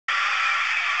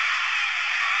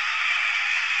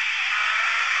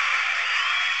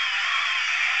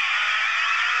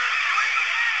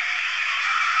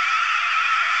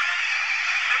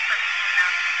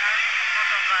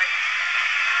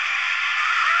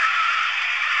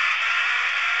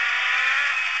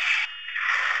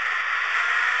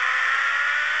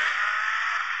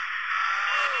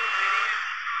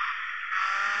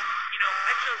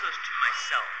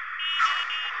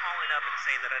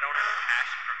saying that I don't have a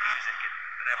passion for music and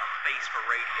that I have a face for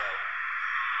radio.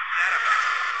 What's that about?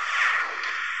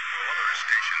 Well, other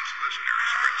stations'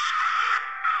 listeners are at school.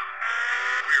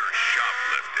 We're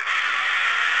shoplifting.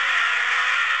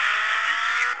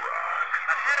 You rock.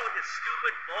 I've had it with this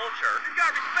stupid vulture. You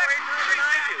got respect for more than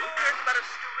I do. Who cares about a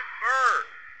stupid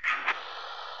bird?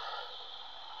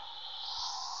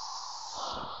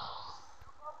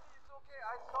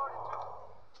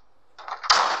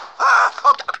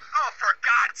 Oh, for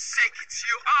God's sake, it's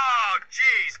you. Oh,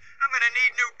 jeez. I'm gonna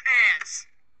need new pants.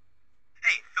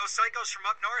 Hey, those psychos from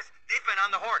up north, they've been on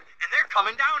the horn, and they're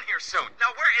coming down here soon. Now,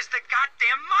 where is the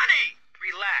goddamn money?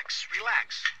 Relax,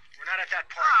 relax. We're not at that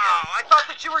point Oh, I thought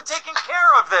that you were taking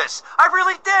care of this. I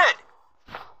really did.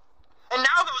 And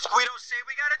now those Guidos say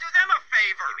we gotta do them a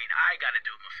favor. You mean I gotta do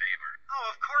them a favor?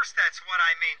 Oh, of course that's what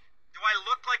I mean. Do I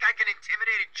look like I can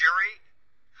intimidate a jury?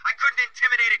 I couldn't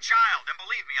intimidate a child, and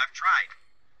believe me, I've tried.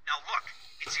 Now look,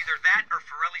 it's either that or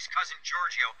Forelli's cousin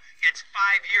Giorgio gets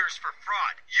 5 years for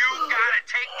fraud. You gotta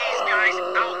take these guys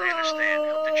out. I understand.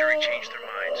 Help the jury change their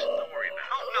minds. Don't worry about it.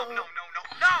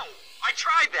 No! I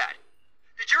tried that.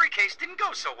 The jury case didn't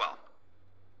go so well.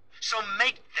 So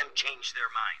make them change their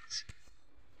minds.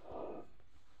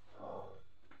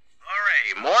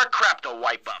 Alright, more crap to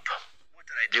wipe up. What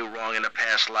did I do wrong in a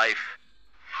past life?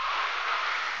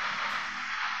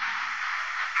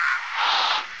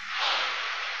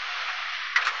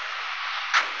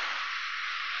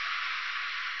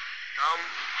 Dumb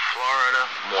Florida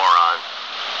moron.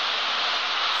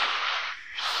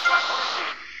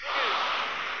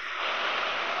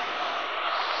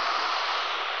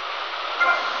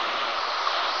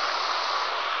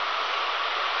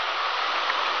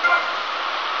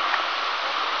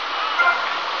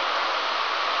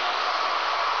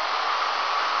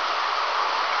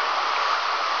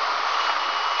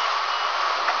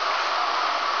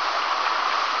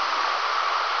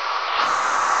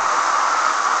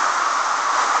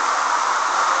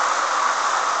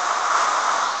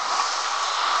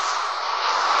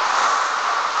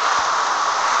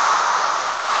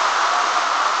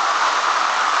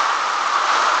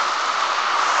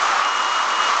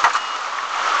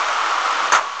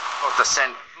 To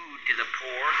send food to the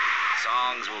poor.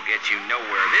 Songs will get you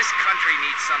nowhere. This country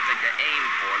needs something to aim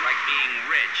for, like being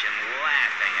rich and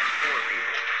laughing at poor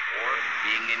people, or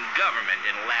being in government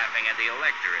and laughing at the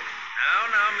electorate.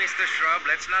 Now, Mr. Shrub,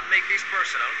 let's not make this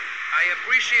personal. I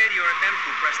appreciate your attempt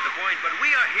to press the point, but we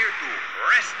are here to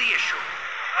press the issue.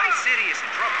 My city is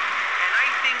in trouble, and I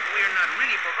think we're not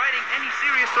really providing any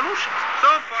serious solutions.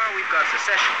 So far, we've got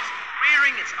secessions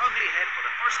rearing its ugly head for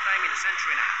the first time in a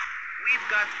century and a half.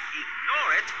 We've got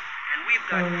ignore it, and we've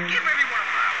got give everyone a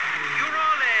flower. You're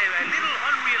all a little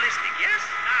unrealistic, yes?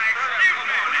 Come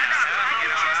on now.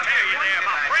 Hey, there,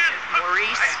 my friend.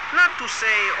 Maurice? Not to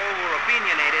say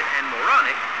over-opinionated and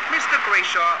moronic, Mr.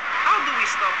 Grayshaw, how do we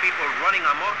stop people running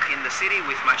amok in the city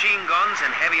with machine guns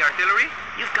and heavy artillery?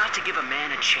 You've got to give a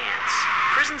man a chance.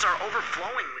 Prisons are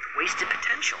overflowing with wasted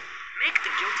potential. Make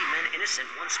the guilty men innocent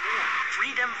once more.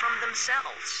 Free them from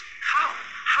themselves. How?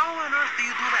 How on earth do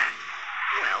you do that?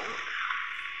 Well,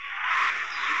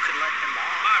 you could let them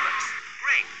off. Marvelous.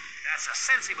 Great. That's a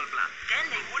sensible plan. Then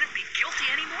they wouldn't be guilty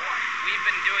anymore. We've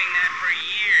been doing that for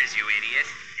years, you idiot.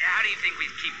 How do you think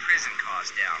we'd keep prison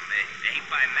costs down? They ain't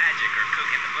by magic or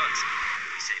cooking the books.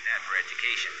 We save that for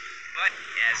education. But,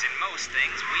 as in most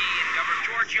things, we in Governor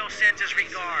Giorgio sends his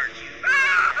regards. Spend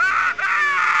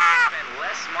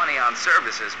less money on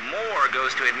services, more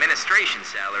goes to administration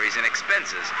salaries and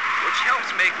expenses, which helps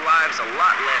make lives a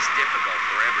lot less difficult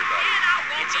for everybody.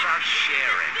 It's about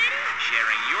sharing.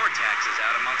 Sharing your taxes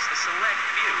out amongst the select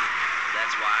few.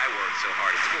 That's why I worked so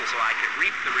hard at school, so I could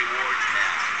reap the rewards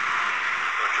now.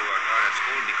 I thought you worked hard at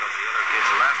school because the other kids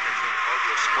laughed at you and called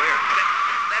you a square.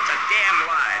 That's a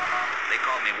damn lie. They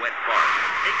call me Wet Bart.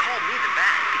 They called me the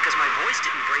Bat because my voice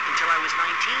didn't break until I was 19.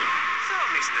 So,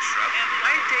 Mr. Shrub,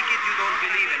 I take it you don't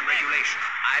believe in regulation.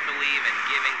 I believe in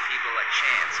giving people a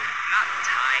chance, not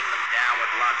tying them down with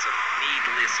lots of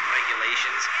needless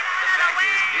regulations. The fact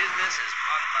is, business is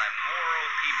run by moral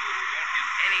people who won't do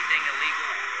anything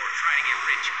illegal or try to get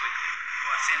rich quickly.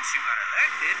 Well, since you got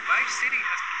elected, my city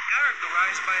has been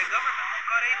characterized by a government who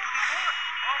got aid to the poor,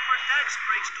 offer tax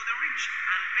breaks to the rich,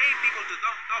 and pay people to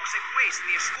dump toxic waste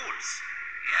near schools.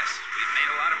 Yes, we've made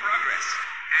a lot of progress.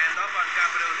 And up on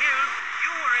Capitol Hill,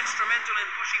 you were instrumental in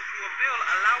pushing through a bill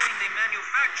allowing the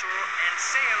manufacture and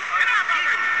sale of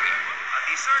illegal weed, a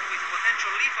dessert with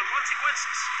potential lethal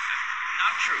consequences.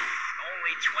 Not true.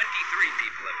 Only 23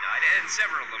 people have died, and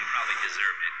several of them probably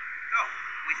deserved it. So,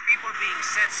 with people being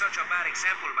set such a bad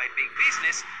example by big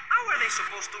business, how How are they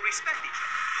supposed to respect each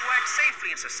other, to act safely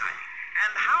in society?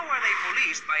 And how are they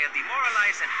policed by a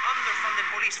demoralized and underfunded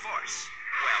police force?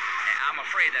 Well, I'm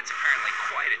afraid that's apparently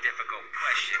quite a difficult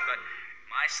question, but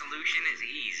my solution is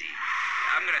easy.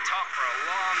 I'm going to talk for a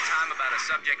long time about a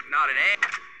subject not an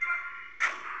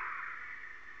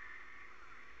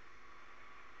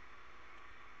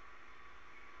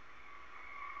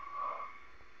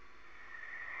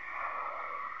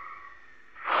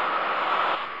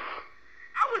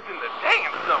I was in the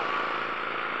damn zone.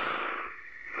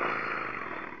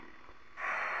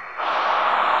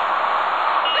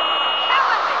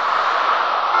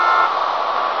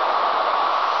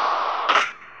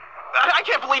 I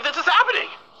can't believe this is happening.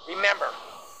 Remember,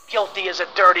 guilty is a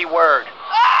dirty word.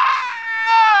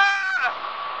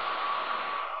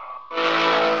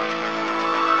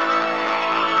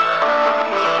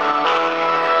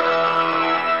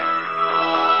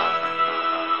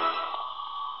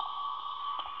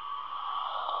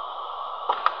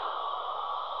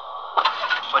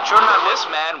 But you're not. This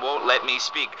man won't let me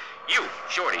speak. You,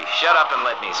 Shorty, shut up and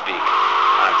let me speak.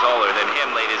 I'm taller than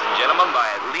him, ladies and gentlemen, by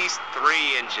at least 3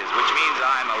 inches, which means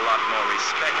I'm a lot more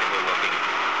respectable looking.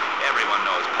 Everyone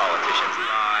knows politicians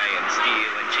lie and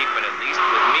steal and cheat, but at least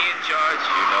with me in charge,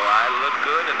 you know I look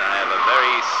good and I have a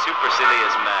very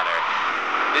supercilious manner.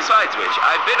 Besides which,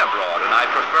 I've been abroad and I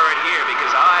prefer it here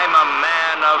because I'm a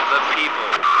man of the people.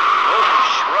 Oh,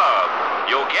 shrub.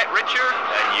 You'll get richer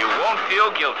and you won't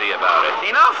feel guilty about it.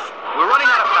 Enough! We're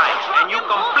running out of time, and you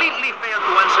completely failed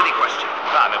to answer the question.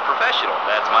 I'm a professional.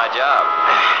 That's my job.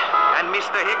 And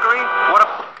Mr. Hickory, what a...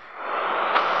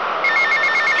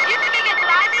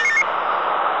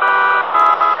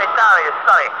 Hey, Tommy, it's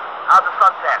Sonny. How's the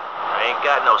suntan? I ain't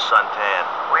got no suntan.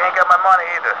 We ain't got my money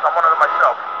either, so I'm one of them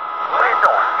myself. What are you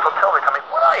doing? So tell me, Tommy,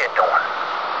 what are you doing?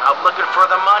 Out looking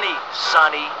for the money,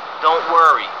 Sonny. Don't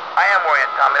worry. I am worrying,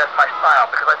 Tommy. That's my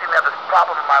style, because I didn't have this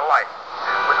problem in my life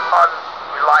with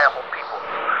unreliable people.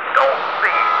 Don't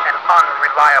be an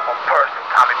unreliable person,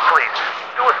 Tommy, please.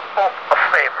 Do us both a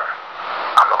favor.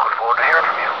 I'm looking forward to hearing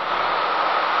from you.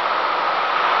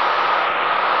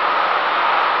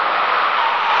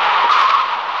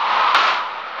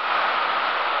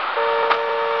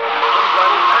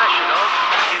 Unbridled passion of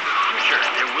in the future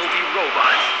there will be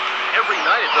robots. Every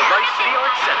night at the Vice City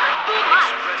Arts Center,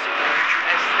 expressing the future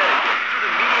aesthetically through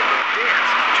the medium of dance.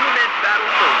 2 men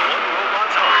battle for one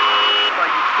robot's heart by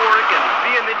euphoric and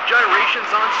vehement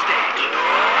gyrations on stage.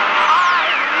 I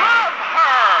love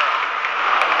her!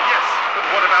 Yes, but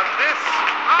what about this?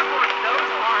 Those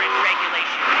aren't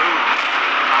regulations. Move.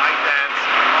 I dance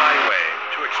my way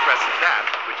to express that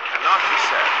which cannot be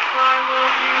said.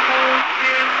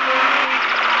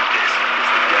 This is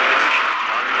the definition of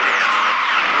modern dance.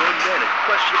 4 men in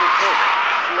questionable clothing,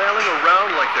 flailing around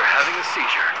like they're having a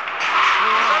seizure.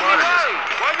 True modernism.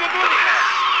 The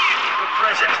past, the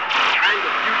present, and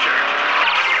the future.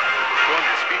 The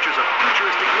performance features a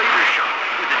futuristic laser show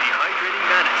with a dehydrating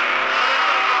manatee.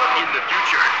 In the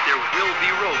future, there will be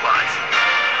robots.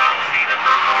 See the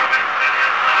performance that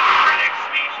has left critics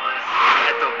speechless.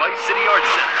 At the Vice City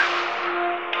Arts Center.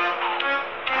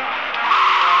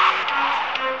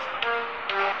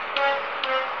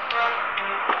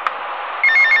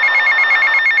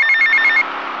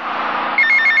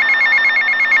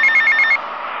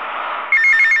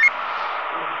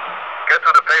 Get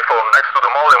to the payphone next to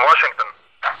the mall in Washington.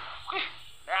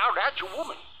 Now that's a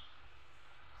woman.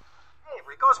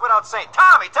 Avery, goes without saying.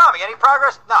 Tommy, any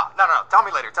progress? No. Tell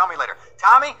me later.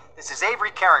 Tommy, this is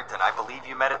Avery Carrington. I believe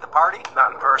you met at the party?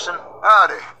 Not in person.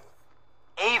 Howdy.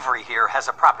 Avery here has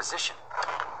a proposition.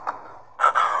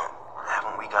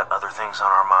 Haven't we got other things on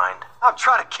our mind? I'm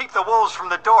trying to keep the wolves from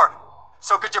the door.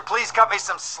 So could you please cut me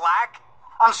some slack?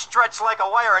 I'm stretched like a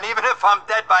wire, and even if I'm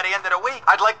dead by the end of the week,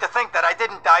 I'd like to think that I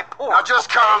didn't die poor. Now just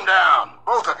calm down,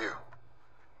 both of you.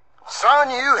 Son,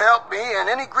 you help me, and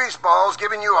any greaseballs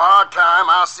giving you a hard time,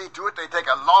 I'll see to it they take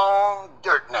a long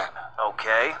dirt nap.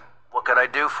 Okay. What could I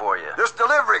do for you? This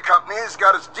delivery company's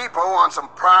got its depot on some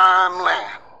prime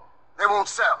land. They won't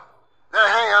sell. They're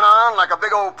hanging on like a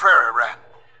big old prairie rat.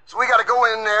 So we gotta go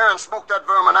in there and smoke that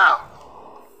vermin out.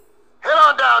 Head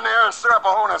on down there and stir up a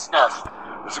hornet's nest.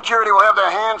 The security will have their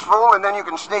hands full, and then you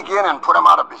can sneak in and put them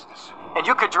out of business. And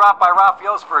you could drop by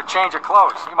Raphael's for a change of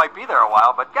clothes. You might be there a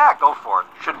while, but yeah, go for it.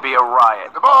 Should be a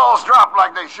riot. The balls drop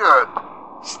like they should.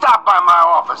 Stop by my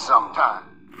office sometime.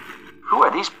 Who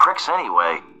are these pricks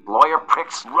anyway? Lawyer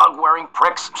pricks, rug-wearing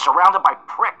pricks, surrounded by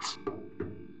pricks.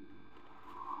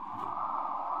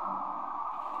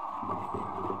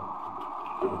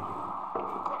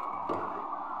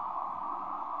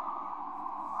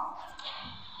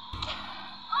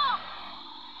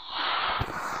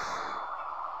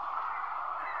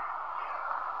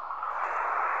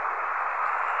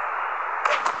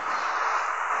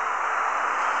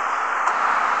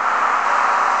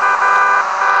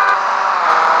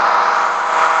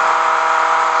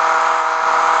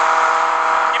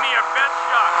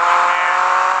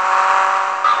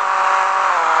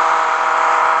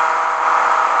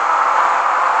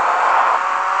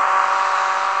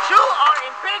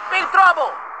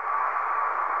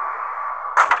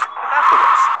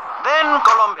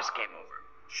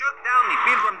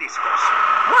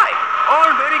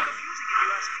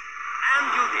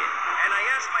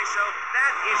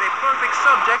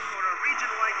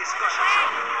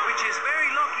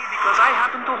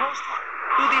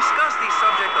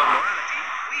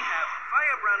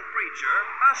 preacher,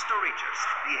 Pastor Richards,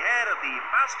 the head of the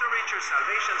Pastor Richards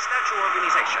Salvation Statue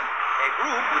Organization, a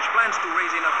group which plans to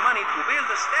raise enough money to build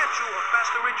a statue of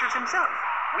Pastor Richards himself.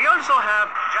 We also have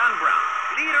John Brown,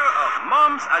 leader of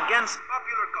Moms Against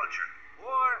Popular Culture,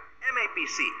 or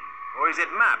MAPC. Or is it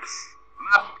MAPS?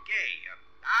 MAPK?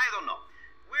 I don't know.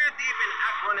 We're deep in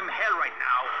acronym hell right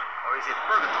now, or is it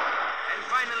purgatory? And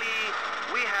finally,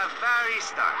 we have Barry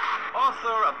Stark,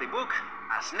 author of the book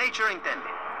As Nature Intended.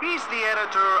 He's the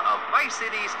editor of Vice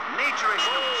City's Nature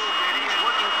News, and he's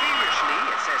working feverishly,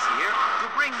 it says here, to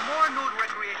bring more nude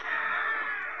recreation.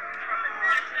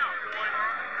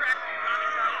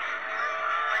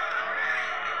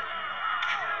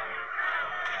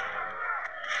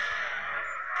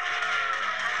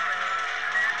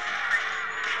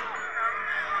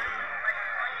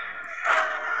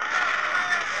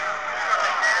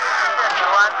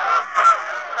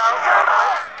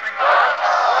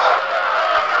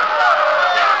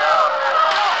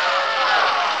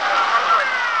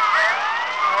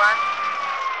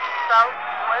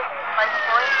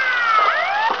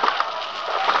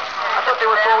 I thought they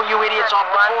would throw you idiots off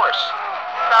the course.